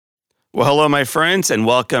Well, hello, my friends, and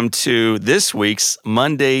welcome to this week's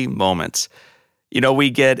Monday Moments. You know, we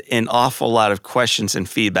get an awful lot of questions and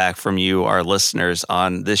feedback from you, our listeners,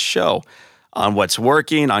 on this show, on what's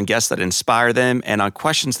working, on guests that inspire them, and on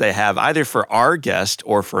questions they have either for our guest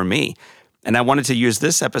or for me. And I wanted to use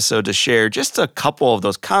this episode to share just a couple of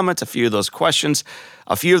those comments, a few of those questions,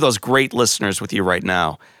 a few of those great listeners with you right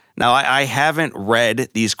now. Now, I haven't read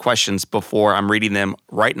these questions before. I'm reading them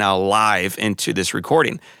right now live into this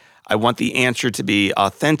recording. I want the answer to be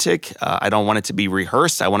authentic. I don't want it to be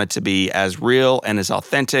rehearsed. I want it to be as real and as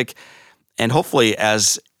authentic and hopefully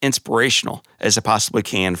as inspirational as it possibly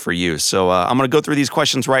can for you. So I'm going to go through these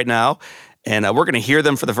questions right now, and we're going to hear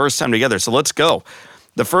them for the first time together. So let's go.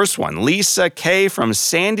 The first one, Lisa K. from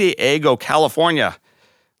San Diego, California.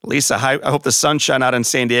 Lisa, I hope the sunshine out in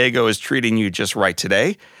San Diego is treating you just right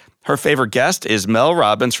today. Her favorite guest is Mel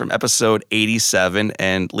Robbins from episode 87.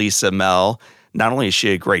 And Lisa, Mel, not only is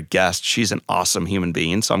she a great guest, she's an awesome human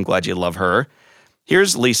being, so I'm glad you love her.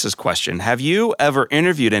 Here's Lisa's question. Have you ever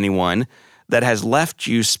interviewed anyone that has left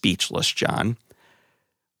you speechless, John?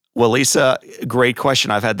 Well, Lisa, great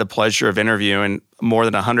question. I've had the pleasure of interviewing more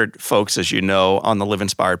than 100 folks, as you know, on the Live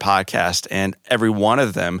Inspired podcast, and every one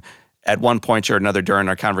of them at one point or another during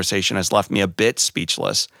our conversation has left me a bit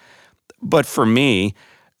speechless. But for me,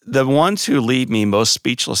 the ones who leave me most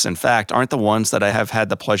speechless, in fact, aren't the ones that I have had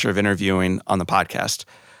the pleasure of interviewing on the podcast.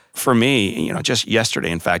 For me, just yesterday,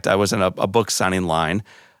 in fact, I was in a book signing line.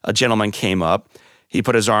 A gentleman came up. He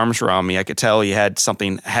put his arms around me. I could tell he had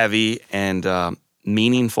something heavy and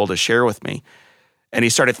meaningful to share with me. And he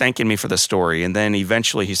started thanking me for the story. And then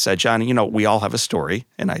eventually he said, John, we all have a story.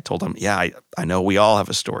 And I told him, yeah, I know we all have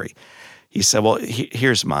a story. He said, well,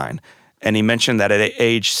 here's mine. And he mentioned that at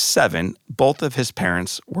age 7, both of his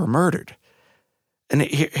parents were murdered. And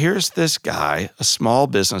here's this guy, a small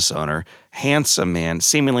business owner, handsome man,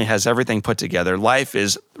 seemingly has everything put together. Life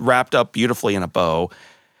is wrapped up beautifully in a bow.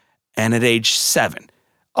 And at age 7,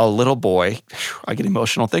 a little boy, I get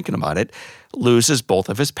emotional thinking about it, loses both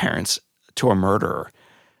of his parents to a murderer.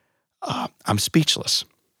 I'm speechless.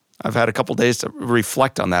 I've had a couple days to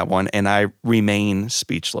reflect on that one, and I remain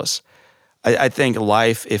speechless. I think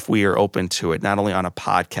life, if we are open to it, not only on a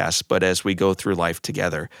podcast, but as we go through life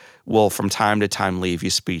together, will from time to time leave you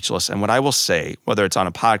speechless. And what I will say, whether it's on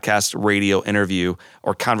a podcast, radio interview,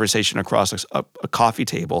 or conversation across a coffee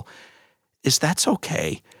table, is that's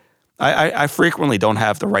okay. I frequently don't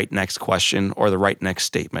have the right next question or the right next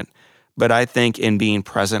statement, but I think in being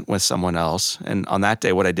present with someone else, and on that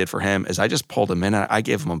day what I did for him is I just pulled him in and I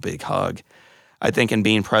gave him a big hug. I think in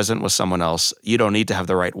being present with someone else, you don't need to have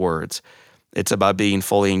the right words. It's about being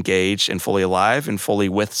fully engaged and fully alive and fully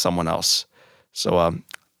with someone else. So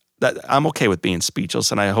that I'm okay with being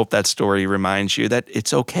speechless, and I hope that story reminds you that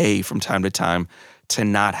it's okay from time to time to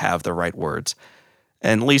not have the right words.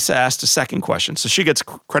 And Lisa asked a second question, so she gets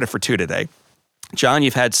credit for 2 today. John,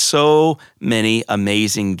 you've had so many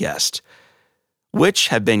amazing guests. Which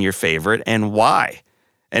have been your favorite and why?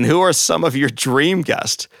 And who are some of your dream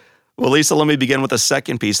guests? Well, Lisa, let me begin with the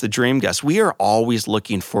second piece, the dream guest. We are always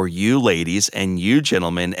looking for you ladies and you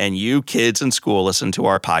gentlemen and you kids in school listen to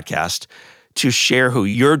our podcast to share who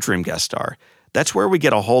your dream guests are. That's where we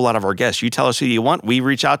get a whole lot of our guests. You tell us who you want, we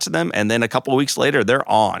reach out to them, and then a couple of weeks later, they're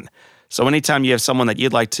on. So anytime you have someone that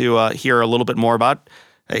you'd like to hear a little bit more about,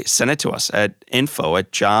 hey, send it to us at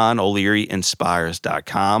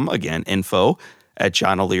info@johnolearyinspires.com. Again,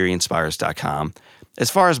 info@johnolearyinspires.com. As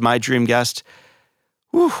far as my dream guest,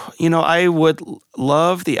 I would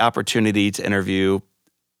love the opportunity to interview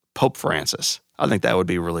Pope Francis. I think that would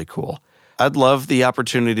be really cool. I'd love the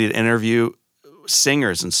opportunity to interview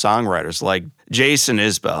singers and songwriters like Jason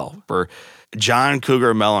Isbell or John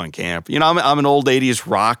Cougar Mellencamp. I'm an old 80s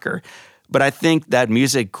rocker, but I think that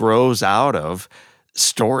music grows out of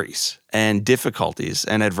stories and difficulties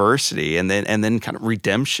and adversity and then kind of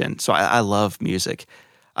redemption. So I love music.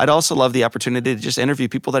 I'd also love the opportunity to just interview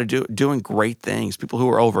people that are doing great things, people who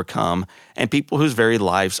are overcome, and people whose very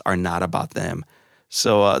lives are not about them.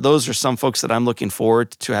 So those are some folks that I'm looking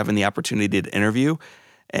forward to having the opportunity to interview,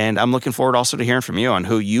 and I'm looking forward also to hearing from you on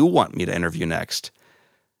who you want me to interview next.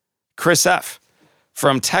 Chris F.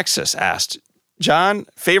 from Texas asked, John,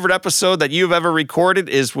 favorite episode that you've ever recorded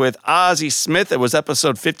is with Ozzie Smith. It was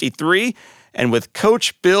episode 53, and with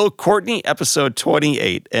Coach Bill Courtney, episode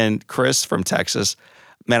 28. And Chris from Texas,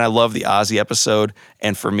 man, I love the Ozzie episode.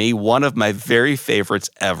 And for me, one of my very favorites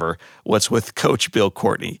ever was with Coach Bill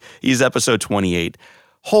Courtney. He's episode 28.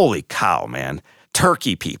 Holy cow, man.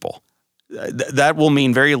 Turkey people. That will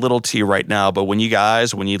mean very little to you right now, but when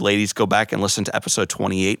you ladies go back and listen to episode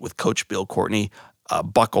 28 with Coach Bill Courtney,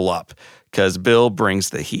 buckle up because Bill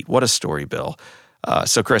brings the heat. What a story, Bill.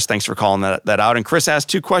 So, Chris, thanks for calling that out. And Chris asked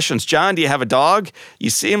 2 questions. John, do you have a dog? You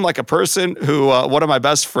seem like a person who one of my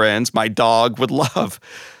best friends, my dog, would love.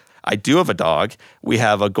 I do have a dog. We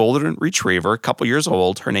have a golden retriever, a couple years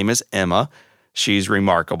old. Her name is Emma. She's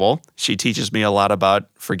remarkable. She teaches me a lot about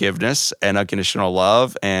forgiveness and unconditional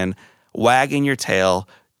love and wagging your tail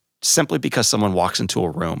simply because someone walks into a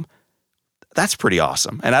room. That's pretty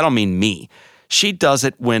awesome. And I don't mean me. She does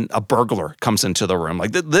it when a burglar comes into the room.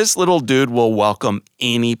 Like this little dude will welcome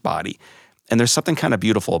anybody. And there's something kind of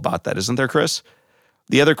beautiful about that, isn't there, Chris?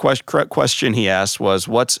 The other question he asked was,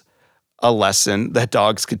 what's a lesson that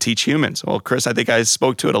dogs could teach humans? Well, Chris, I think I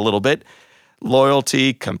spoke to it a little bit.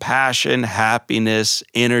 Loyalty, compassion, happiness,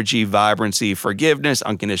 energy, vibrancy, forgiveness,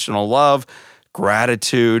 unconditional love,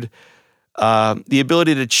 gratitude, the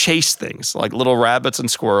ability to chase things like little rabbits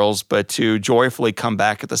and squirrels, but to joyfully come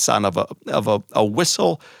back at the sound of a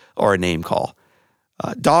whistle or a name call.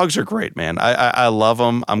 Dogs are great, man. I love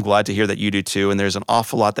them. I'm glad to hear that you do too. And there's an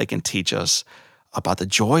awful lot they can teach us about the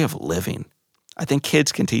joy of living. I think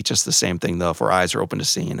kids can teach us the same thing, though, if our eyes are open to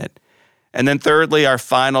seeing it. And then thirdly, our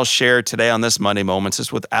final share today on this Monday Moments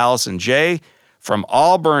is with Allison J. from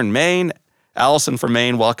Auburn, Maine. Allison from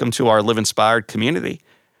Maine, welcome to our Live Inspired community.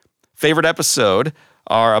 Favorite episode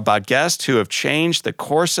are about guests who have changed the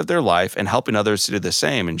course of their life and helping others to do the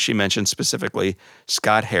same. And she mentioned specifically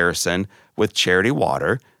Scott Harrison with Charity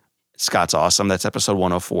Water. Scott's awesome. That's episode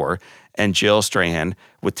 104. And Jill Strahan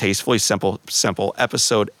with Tastefully Simple,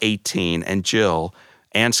 episode 18. And Jill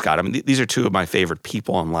and Scott, I mean, these are 2 of my favorite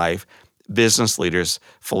people in life. Business leaders,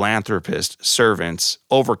 philanthropists, servants,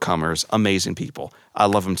 overcomers, amazing people. I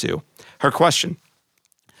love them too. Her question: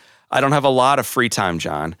 I don't have a lot of free time,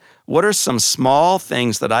 John. What are some small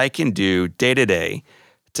things that I can do day to day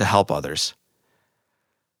to help others?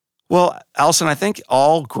 Well, Allison, I think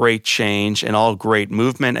all great change and all great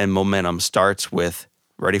movement and momentum starts with,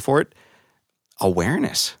 ready for it?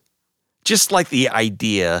 Awareness. Just like the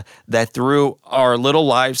idea that through our little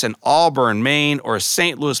lives in Auburn, Maine, or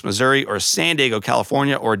St. Louis, Missouri, or San Diego,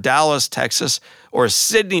 California, or Dallas, Texas, or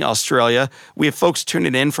Sydney, Australia, we have folks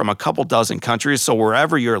tuning in from a couple dozen countries. So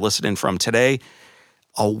wherever you're listening from today,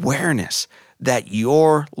 awareness that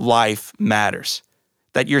your life matters,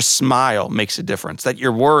 that your smile makes a difference, that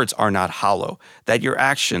your words are not hollow, that your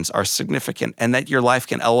actions are significant, and that your life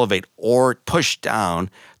can elevate or push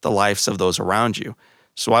down the lives of those around you.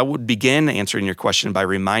 So I would begin answering your question by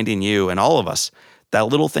reminding you and all of us that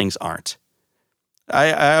little things aren't.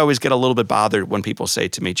 I always get a little bit bothered when people say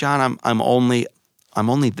to me, John, I'm only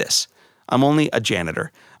this. I'm only a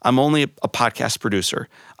janitor. I'm only a podcast producer.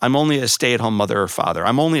 I'm only a stay-at-home mother or father.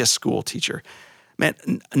 I'm only a school teacher. Man,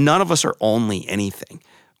 none of us are only anything.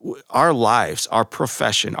 Our lives, our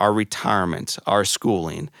profession, our retirement, our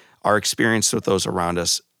schooling, our experience with those around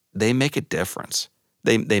us, they make a difference.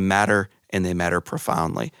 They matter, and they matter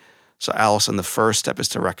profoundly. So, Allison, the first step is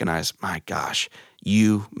to recognize, my gosh,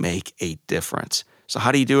 you make a difference. So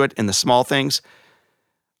how do you do it in the small things?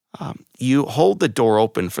 You hold the door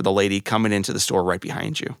open for the lady coming into the store right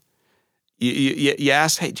behind you. You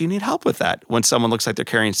ask, hey, do you need help with that? When someone looks like they're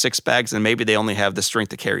carrying 6 bags and maybe they only have the strength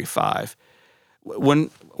to carry 5. When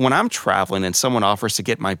I'm traveling and someone offers to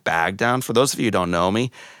get my bag down, for those of you who don't know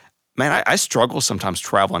me, man, I struggle sometimes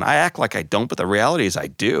traveling. I act like I don't, but the reality is I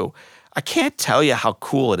do. I can't tell you how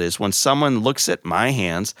cool it is when someone looks at my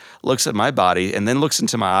hands, looks at my body, and then looks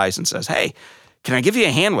into my eyes and says, hey, can I give you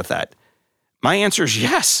a hand with that? My answer is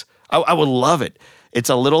yes. I would love it. It's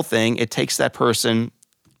a little thing. It takes that person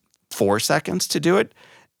 4 seconds to do it,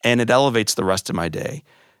 and it elevates the rest of my day.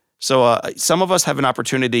 So some of us have an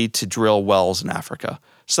opportunity to drill wells in Africa.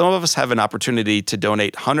 Some of us have an opportunity to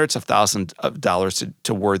donate hundreds of thousands of dollars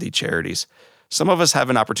to worthy charities. Some of us have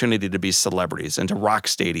an opportunity to be celebrities and to rock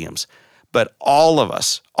stadiums. But all of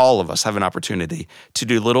us have an opportunity to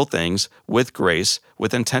do little things with grace,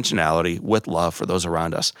 with intentionality, with love for those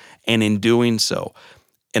around us. And in doing so,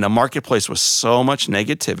 in a marketplace with so much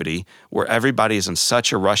negativity, where everybody is in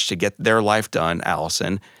such a rush to get their life done,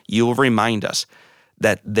 Allison, you will remind us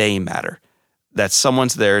that they matter, that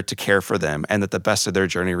someone's there to care for them, and that the best of their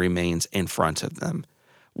journey remains in front of them.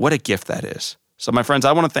 What a gift that is. So, my friends,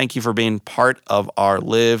 I want to thank you for being part of our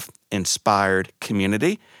Live Inspired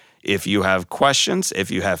community. If you have questions, if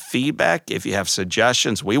you have feedback, if you have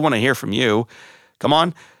suggestions, we want to hear from you. Come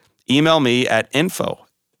on, email me at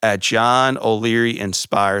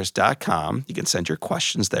info@johnolearyinspires.com. You can send your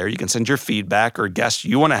questions there. You can send your feedback or guests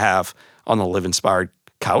you want to have on the Live Inspired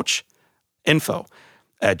couch.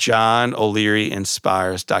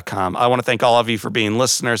 Info@johnolearyinspires.com. I want to thank all of you for being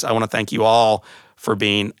listeners. I want to thank you all for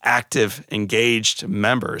being active, engaged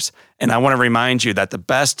members. And I want to remind you that the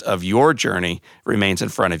best of your journey remains in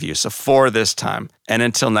front of you. So for this time, and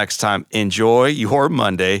until next time, enjoy your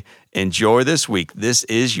Monday. Enjoy this week. This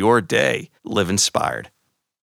is your day. Live inspired.